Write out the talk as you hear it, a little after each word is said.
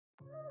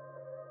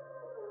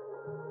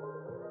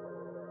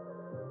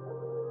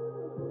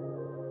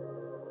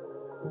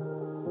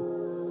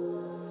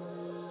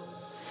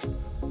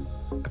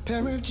A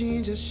pair of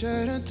jeans, a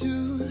shirt or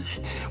two.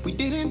 We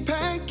didn't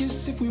pack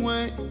as if we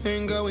weren't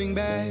going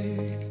back.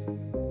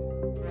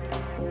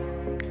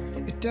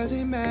 It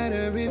doesn't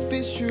matter if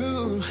it's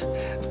true.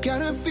 I've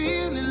got a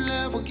feeling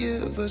love will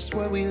give us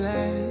what we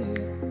lack.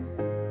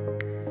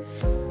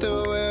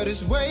 The world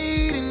is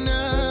waiting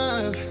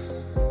up.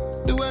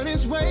 The world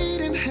is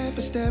waiting half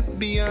a step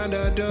beyond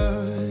our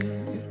door.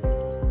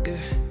 Yeah.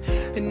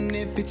 And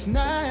if it's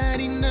not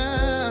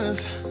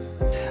enough,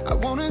 I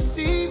wanna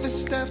see the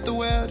stuff the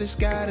world has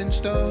got in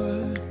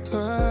store.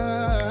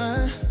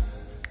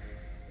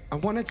 I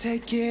wanna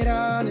take it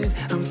all in,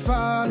 I'm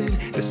falling.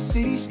 The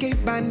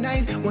cityscape by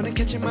night, wanna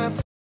catch in my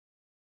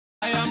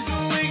I am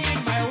doing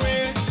it my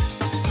way,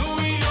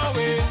 doing your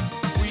way.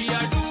 We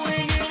are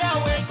doing it our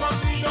way, cause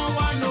we don't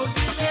want no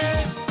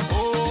delay.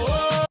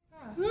 Oh,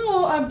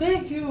 no, I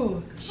beg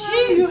you.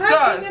 Gee, you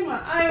have to give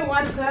my eye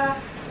water.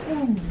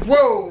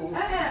 Whoa,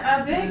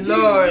 I beg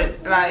Lord,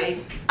 you. like,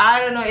 I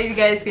don't know if you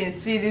guys can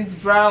see this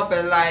brow,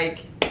 but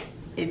like,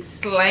 it's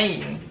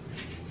slaying.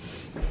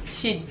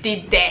 She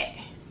did that.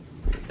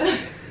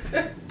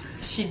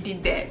 She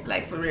did that,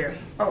 like, for real.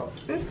 Oh,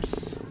 oops.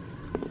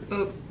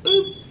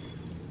 Oops.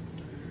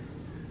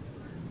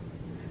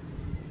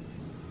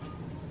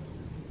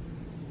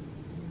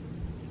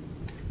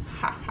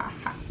 Ha ha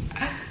ha.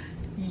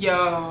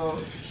 Yo,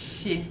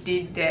 she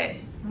did that.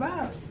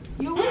 Wow,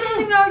 you're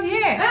wasting out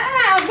here.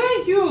 I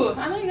beg you.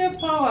 I don't get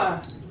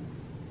power.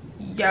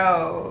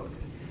 Yo,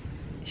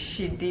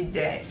 she did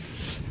that.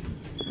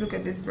 Look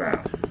at this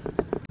brow.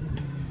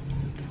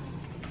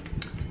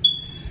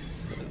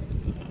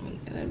 I'm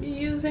gonna be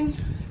using.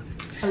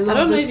 I don't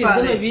know if it's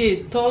gonna be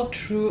a talk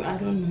through. I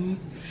don't know.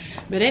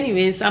 But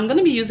anyways, I'm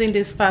gonna be using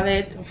this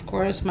palette. Of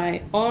course,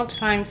 my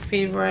all-time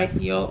favorite.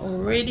 You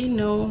already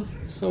know.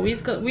 So we're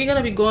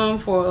gonna be going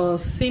for a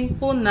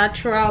simple,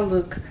 natural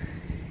look.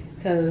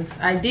 Because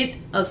I did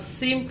a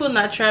simple,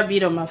 natural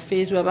bead on my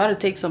face. We're about to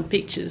take some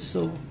pictures,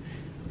 so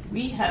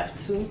we have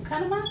to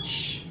kind of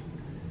match.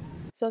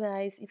 So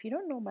guys, if you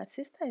don't know, my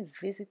sister is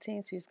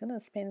visiting. She's gonna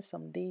spend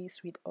some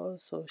days with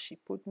us. So she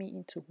put me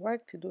into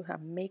work to do her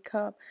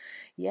makeup.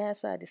 Yeah,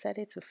 so I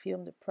decided to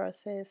film the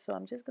process. So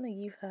I'm just gonna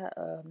give her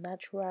a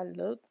natural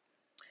look.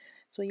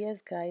 So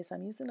yes guys,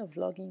 I'm using a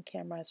vlogging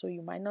camera, so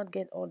you might not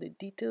get all the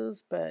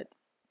details, but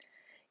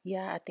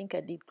yeah, I think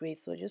I did great.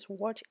 So just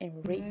watch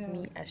and rate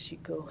me as you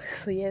go.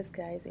 So yes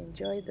guys,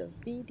 enjoy the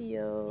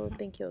video.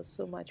 Thank you all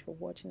so much for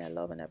watching. I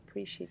love and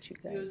appreciate you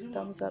guys.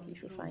 Thumbs up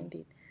if you find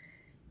it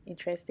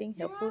interesting,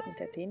 helpful,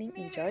 entertaining,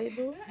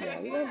 enjoyable. Yeah,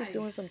 we're gonna be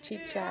doing some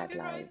chit chat,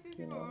 like,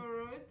 you know,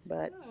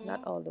 but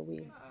not all the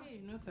way.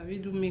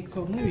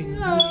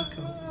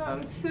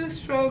 I'm still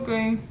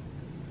struggling.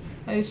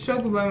 I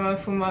struggle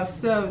for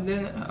myself.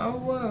 Then, oh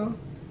well.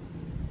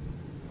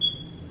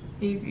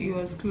 If it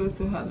was close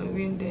to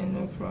Halloween, then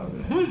no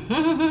problem.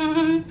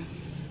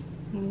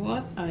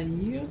 What are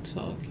you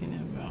talking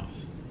about?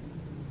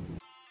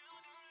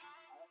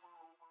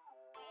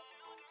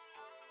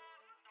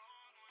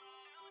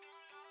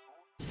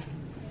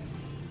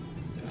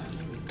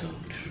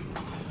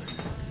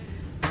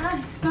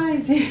 It's not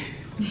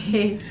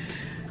easy.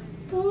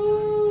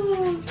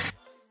 Oh.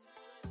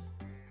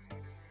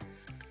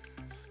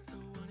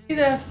 See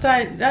that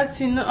style?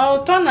 That's in.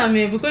 Oh, turn on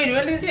me because it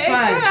really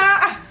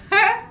spy.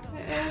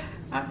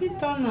 Happy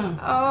turn.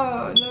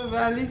 Oh no,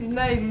 but at least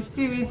now you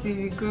see it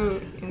in the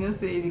go. You know,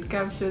 say you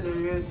capture the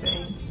real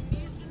thing.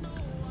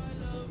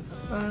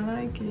 I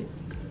like it.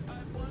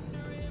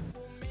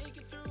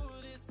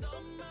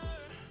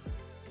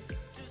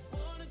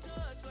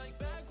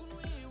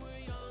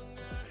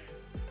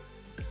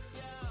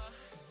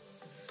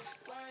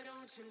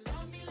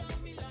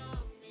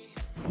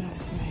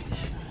 Let's make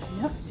sure.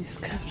 Yep, it's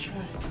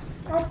captured.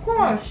 Of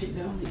course. She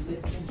don't be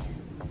looking.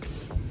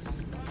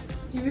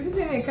 You will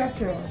see me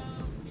capture.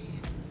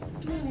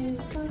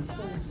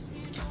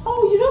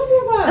 Oh, you don't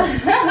feel bad.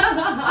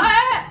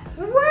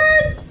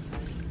 What?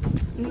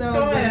 No. Go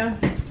ahead.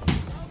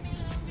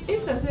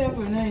 If I say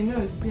for now, you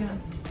know it's yeah.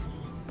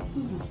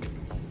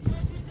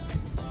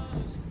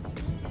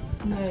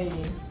 No.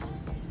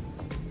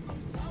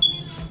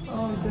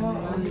 Oh, don't.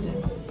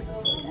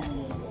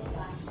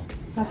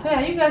 I said,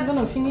 are you guys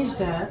gonna finish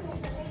that?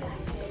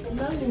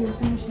 No, you will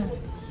finish it.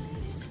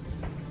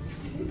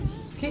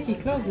 Kiki,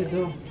 close the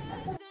door.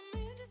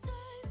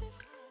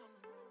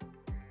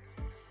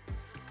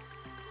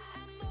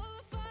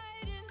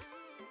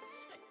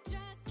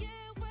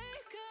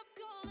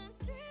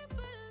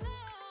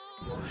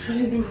 Should I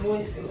do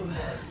voiceover?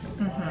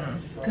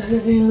 Because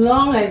it's been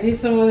long I did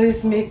some of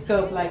this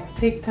makeup, like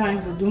take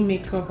time to do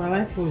makeup. I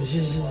like to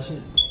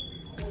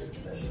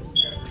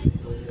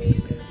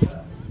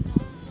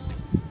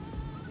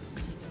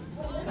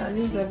At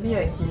least I'll be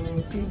a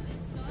guinea pig.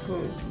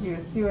 You'll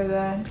see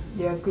whether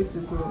you are good to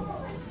go.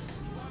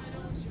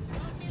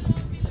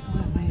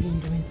 What am I even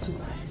doing to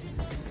guys?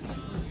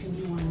 Nothing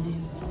new and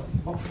then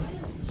offer.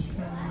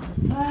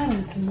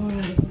 And tomorrow I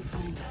will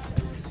find out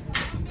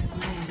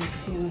how I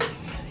feel.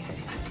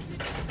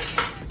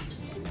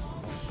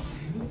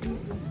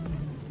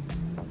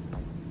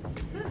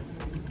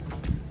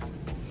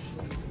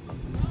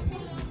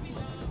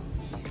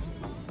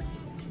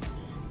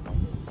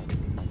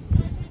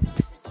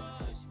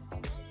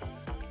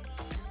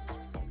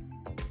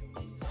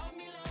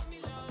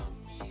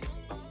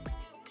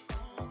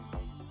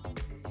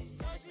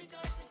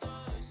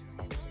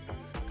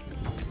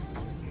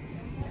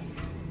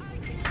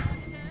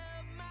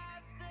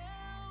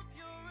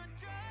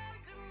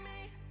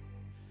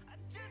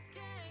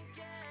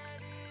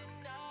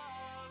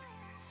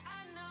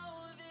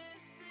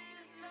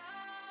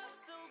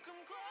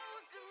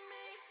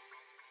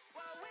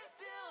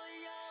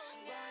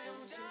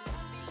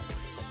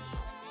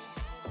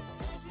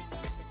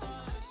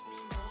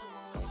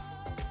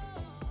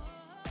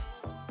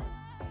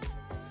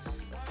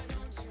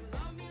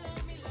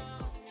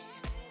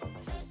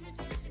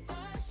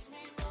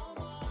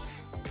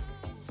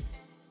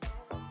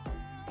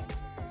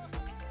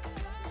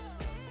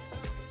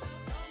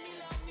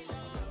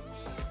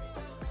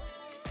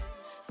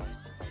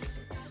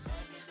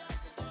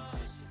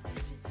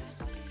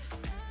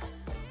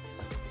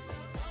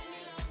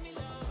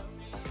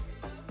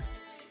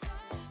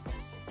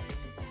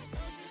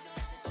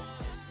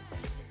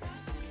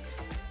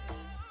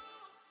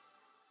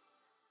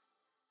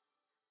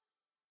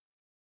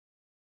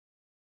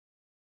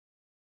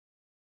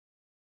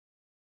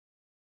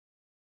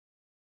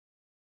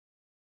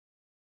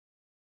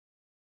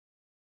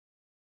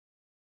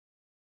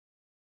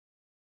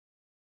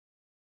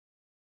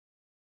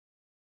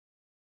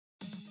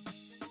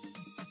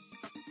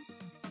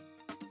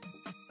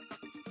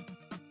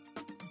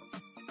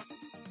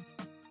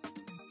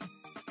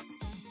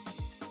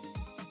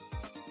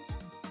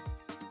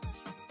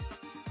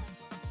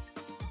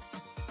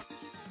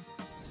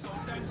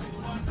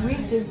 We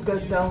just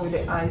got done with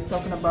the eyes,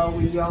 talking about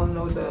we all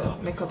know the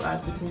makeup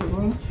artist in the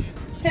room.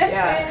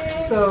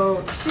 Yeah,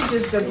 so she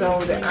just got done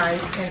with the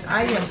eyes and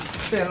I am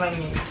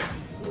feeling it.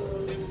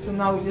 So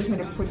now we just need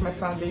to put my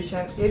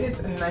foundation. It is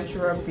a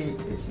natural bead,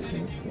 as you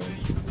can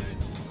see.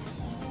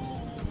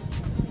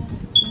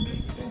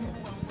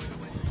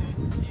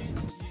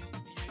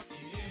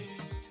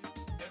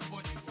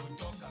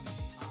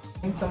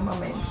 In some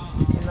moments,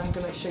 and I'm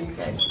gonna show you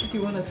guys. If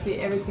you want to see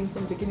everything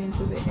from beginning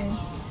to the end,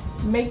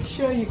 make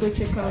sure you go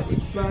check out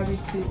It's Barbie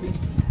TV.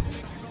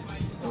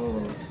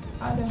 Oh,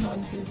 I don't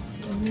have this.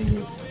 I need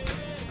it.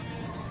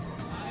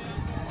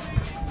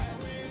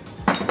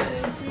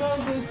 It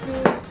smells good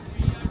too.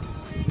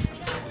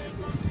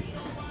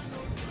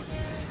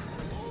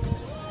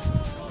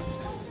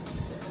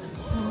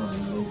 Oh,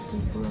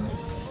 beautiful.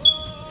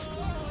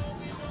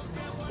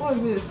 What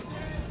is this?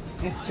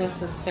 It's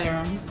just a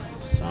serum.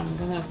 So I'm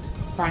gonna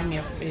prime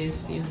your face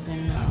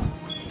using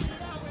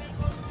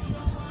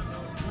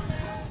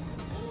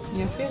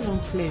your face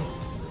don't play,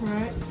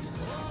 Right.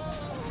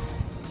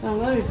 so I'm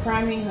gonna be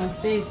priming her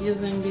face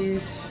using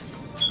this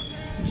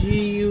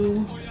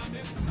GU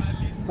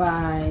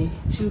by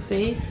Too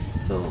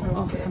Faced. So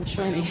Okay. I'm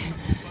showing it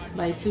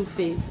by Too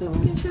Faced. So You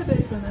can show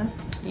this one, huh?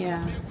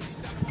 yeah.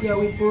 Yeah,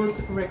 we both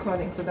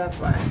recording, so that's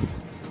why.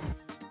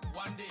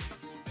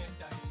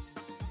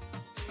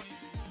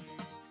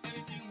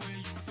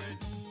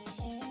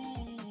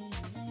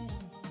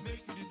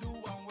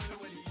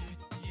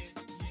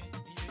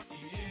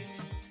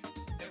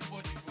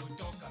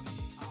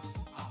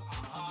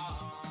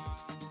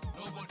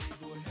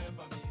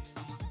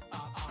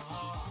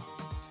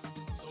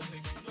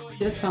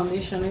 This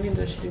foundation, even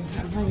though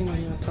I'm not even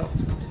on your top.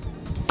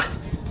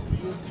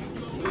 This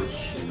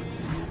foundation.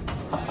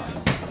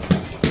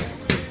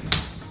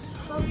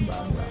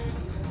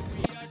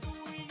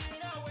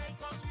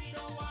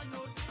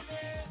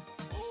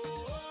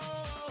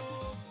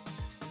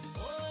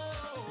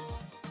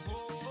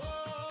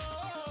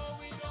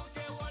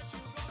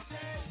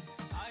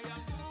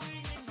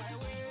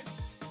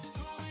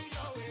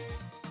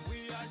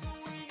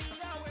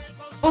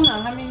 Oh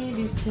no, how many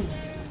these things?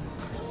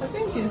 I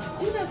think it's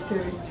either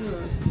 32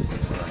 or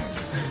 64.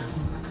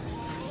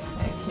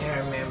 I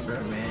can't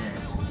remember, man.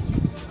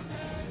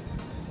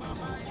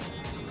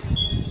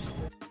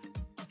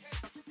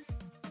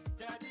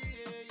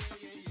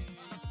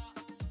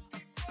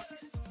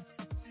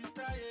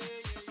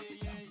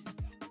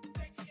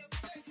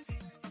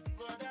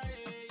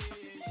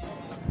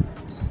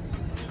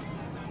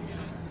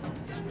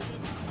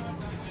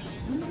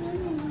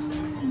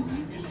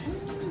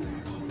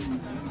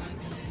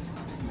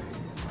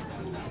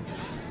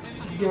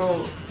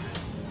 Yo,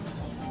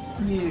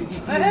 you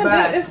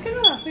bad. It's kind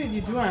of like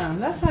you do it.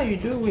 That's how you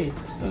do it.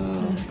 So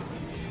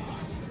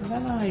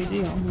that's how you do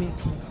your own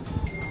makeup.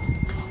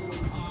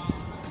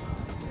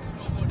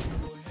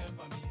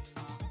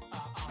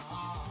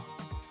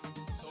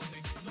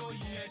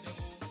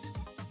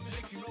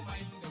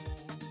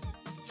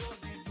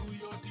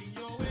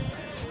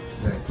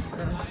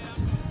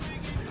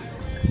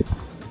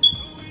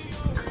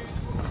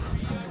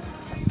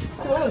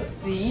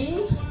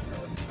 Cozy.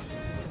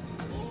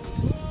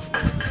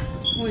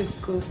 Who is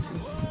Kosi?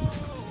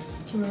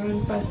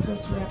 Cameroonian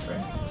fastest rapper.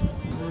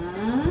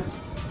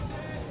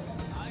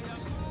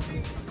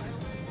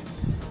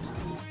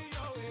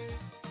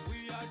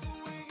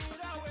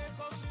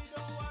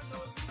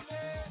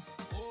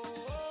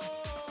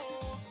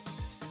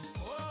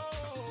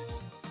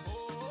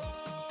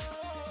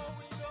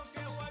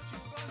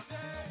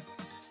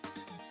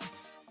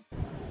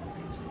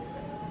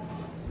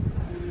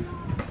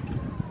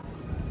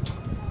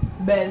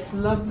 Best,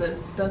 love this.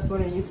 That's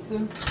what I used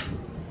to.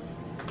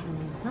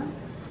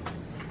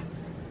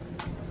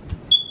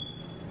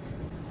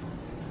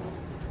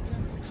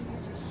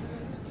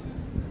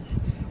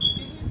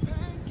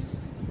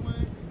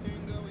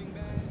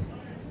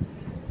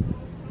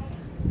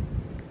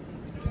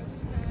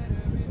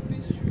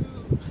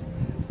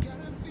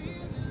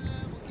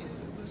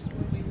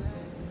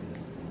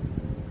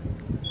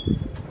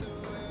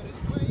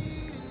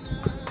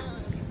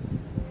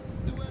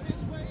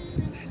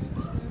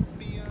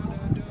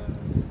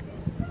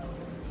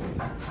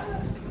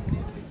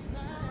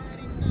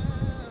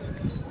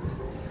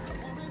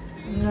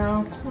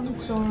 Now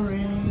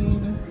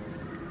contouring.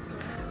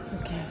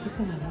 Okay, he's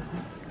in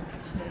another stuff.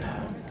 No.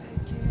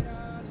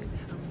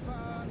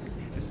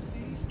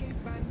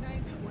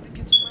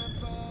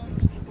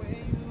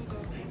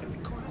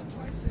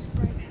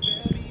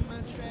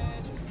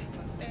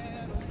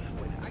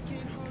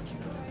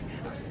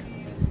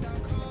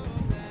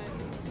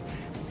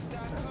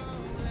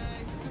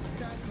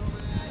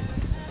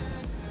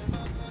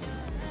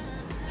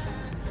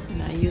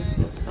 And I use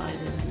this side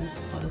and I use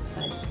the other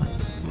side so I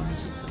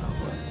smudge it to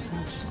avoid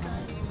harsh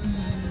light.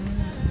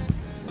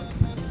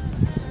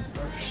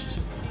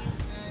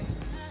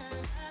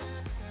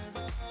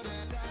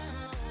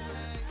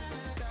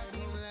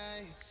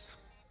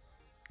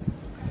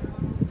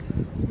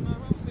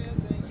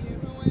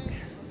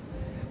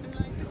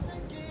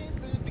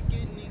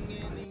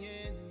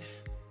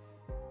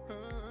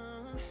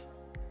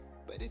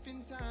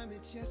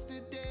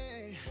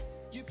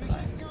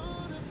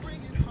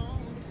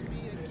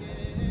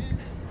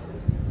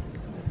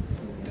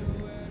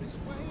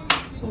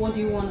 So what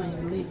do you want on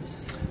your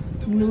lips?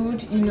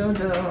 Nude, you know,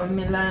 the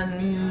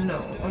Milano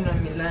on a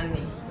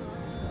Milani.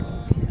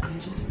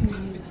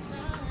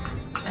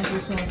 I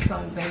just want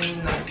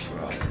something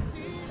natural.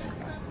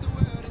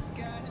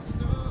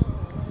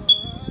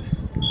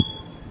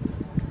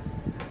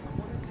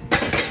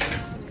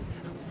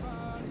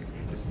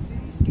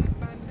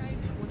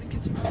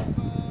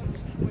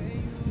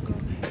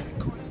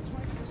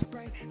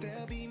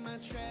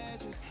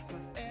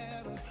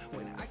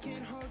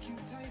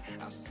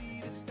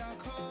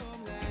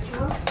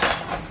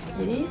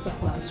 It is a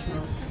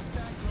classroom.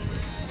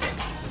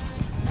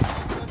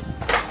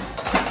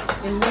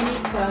 A mini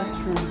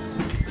classroom.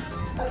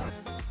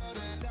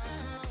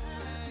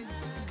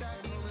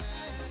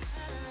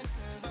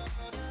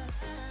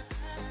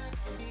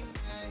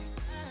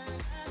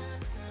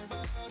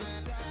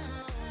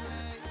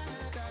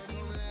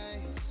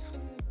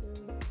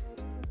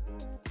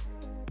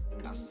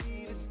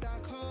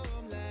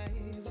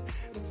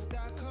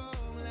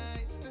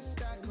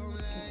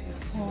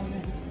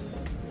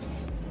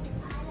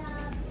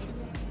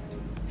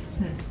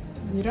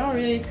 You don't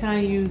really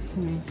can't use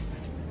me.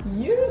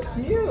 Use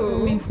you.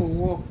 Me for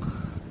work.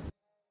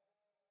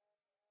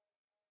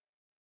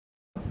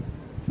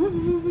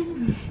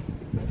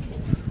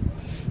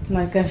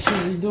 Like I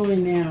should be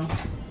doing now.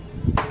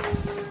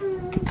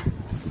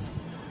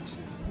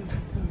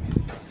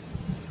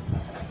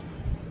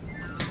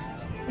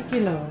 Thank you,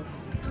 love.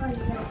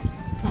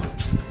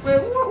 Wait,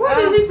 what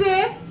did he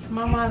say?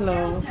 Mama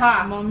love.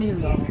 Ha. Mommy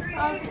love.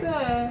 I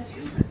said,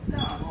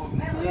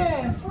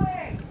 yeah.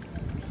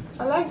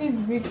 I like this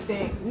big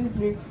thing, this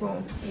big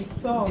phone.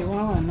 It's soft. The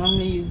one I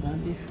normally use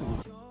on this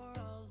phone.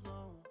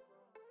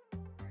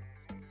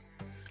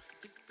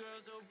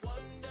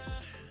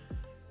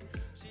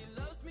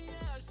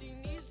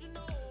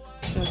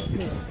 Just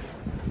it.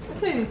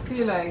 That's what you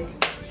see, like.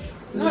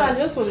 No, I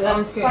just will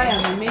inspire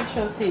and make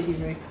sure say the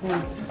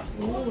record.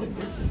 Oh,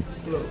 this is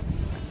good.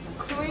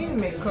 Clean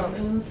makeup.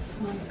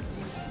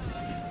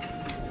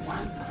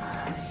 One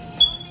eye.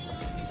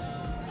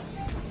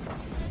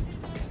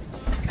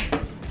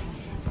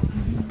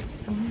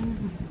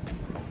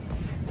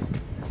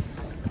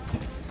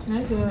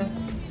 Okay.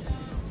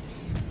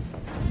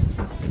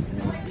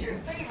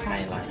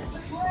 Highlight.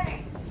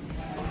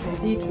 I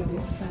did to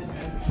this side.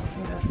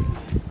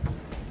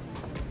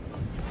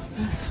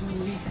 That's what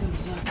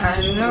makeup. I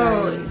know.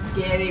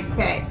 Get it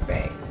back.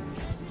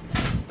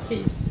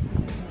 Kiss.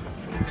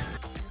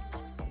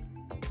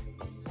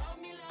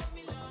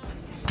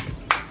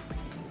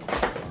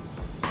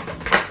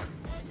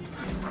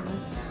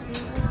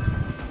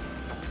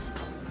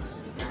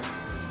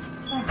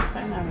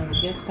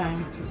 Finally, get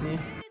time today.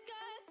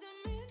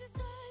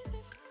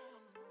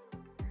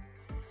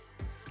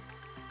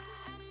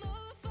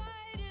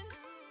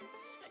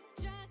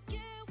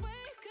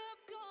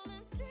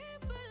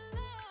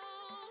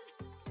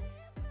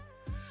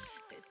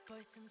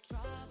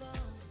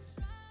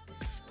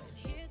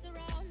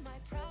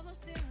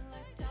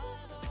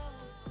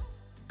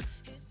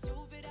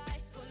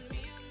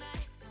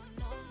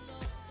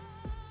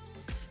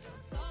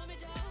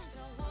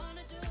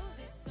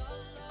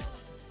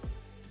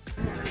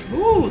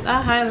 Ooh,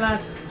 that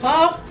highlight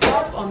pop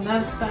on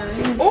that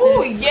side.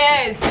 Oh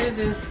yes.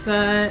 This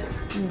side.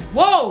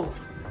 Whoa.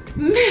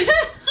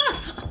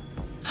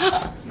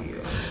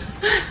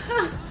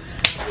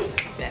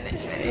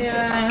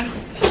 Yeah.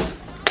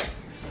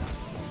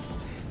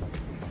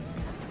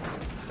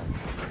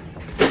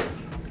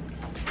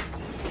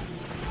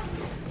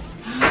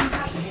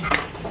 Okay.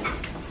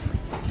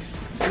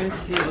 Let's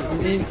see the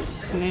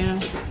lips now.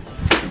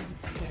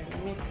 Okay, let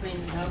me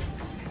clean it up.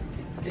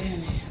 Then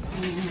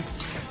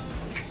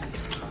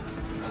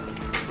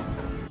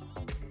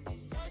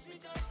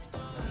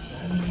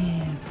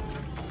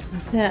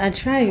I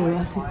try you.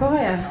 I said, go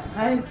ahead.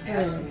 I'm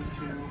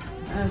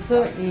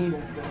so in. I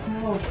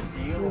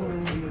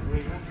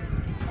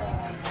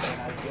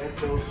get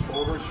those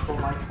orders from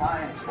my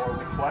clients or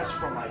requests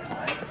from my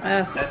clients.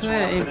 I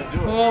swear, it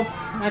pop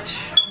much.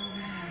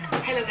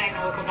 Hello guys,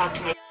 and welcome back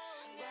to my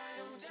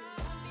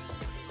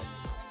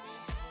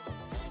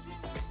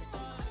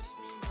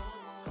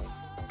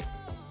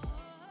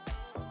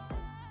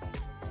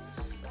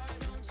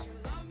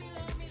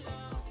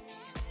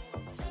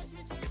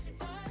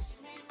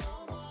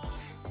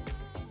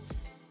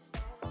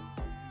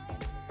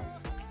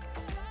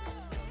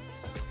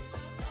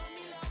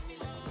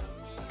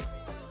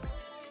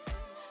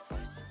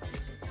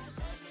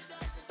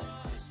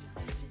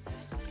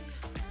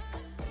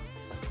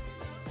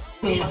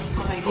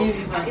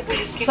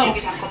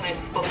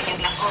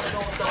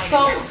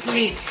Soft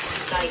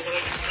lips.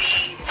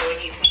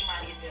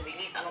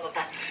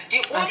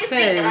 I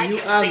said you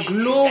are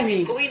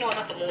glowing.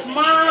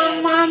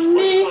 Mama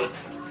me.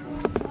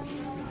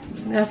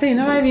 I said you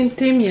never even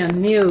trim your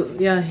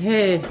nail, your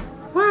hair.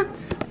 What?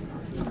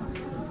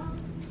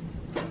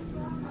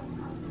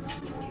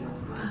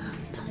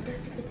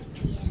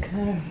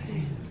 Karen.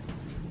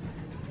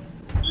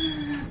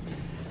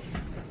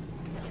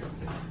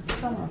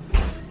 Come on.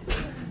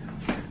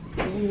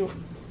 You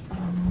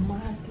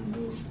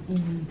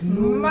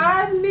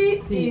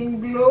Madly in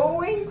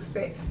glowing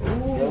state.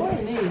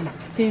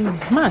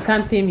 Man, I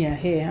can't tame your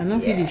hair. I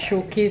don't really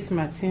showcase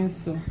my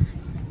things, so.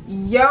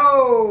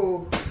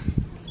 Yo!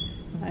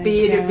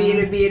 Beat.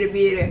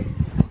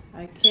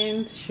 I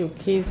can't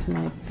showcase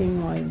my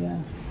thing like that.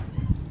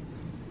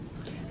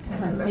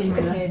 I left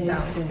my hair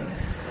down. So.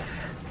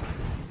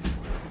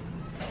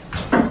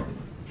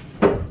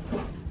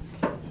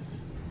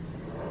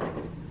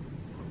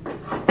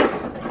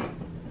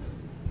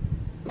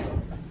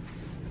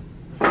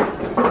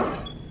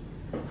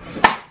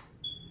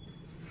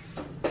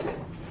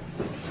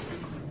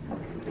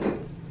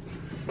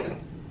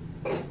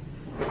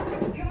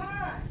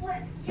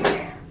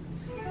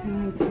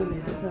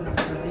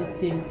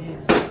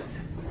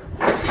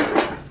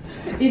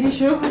 It is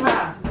sugar.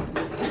 Not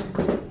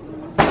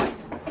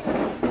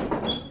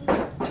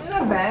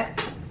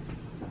bad.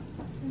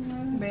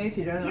 But if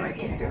you don't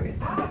like it, do it.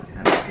 I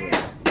don't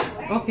care.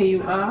 Okay,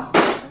 you are.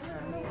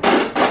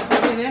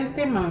 Okay, then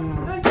take my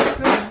mom.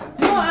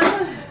 No,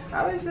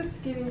 I was just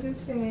kidding,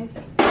 just finished.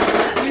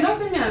 You know,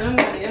 me, I don't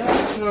ever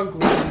struggle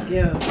with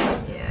girls.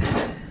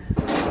 Yeah.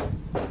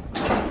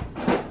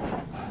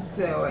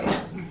 So,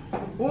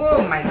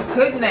 oh my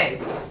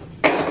goodness.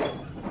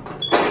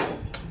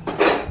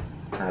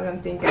 I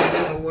don't think I'm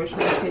gonna wash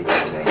my face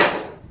today.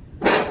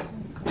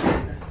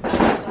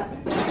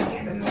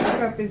 The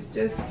makeup is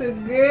just too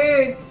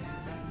good.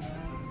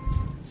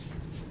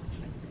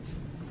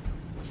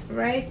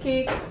 Right,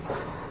 Kicks?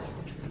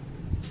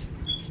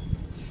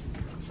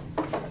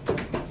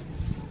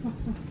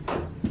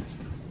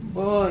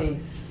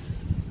 Boys,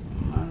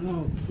 I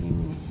know,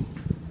 Kimmy.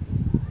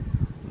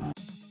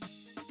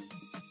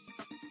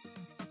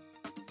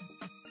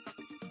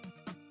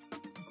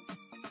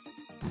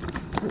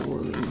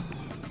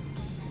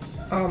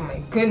 Oh my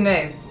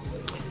goodness.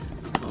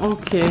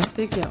 Okay,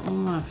 take your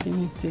own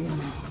affinity.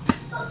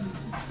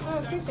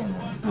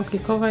 Okay,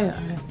 cover your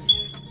eye.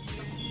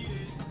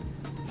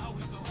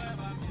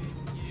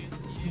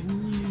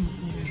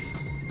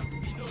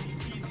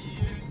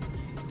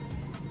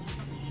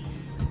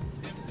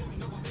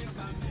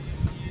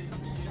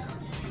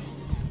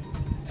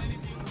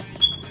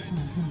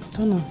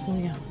 Turn on, so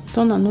yeah.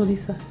 Turn on, no,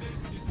 Lisa.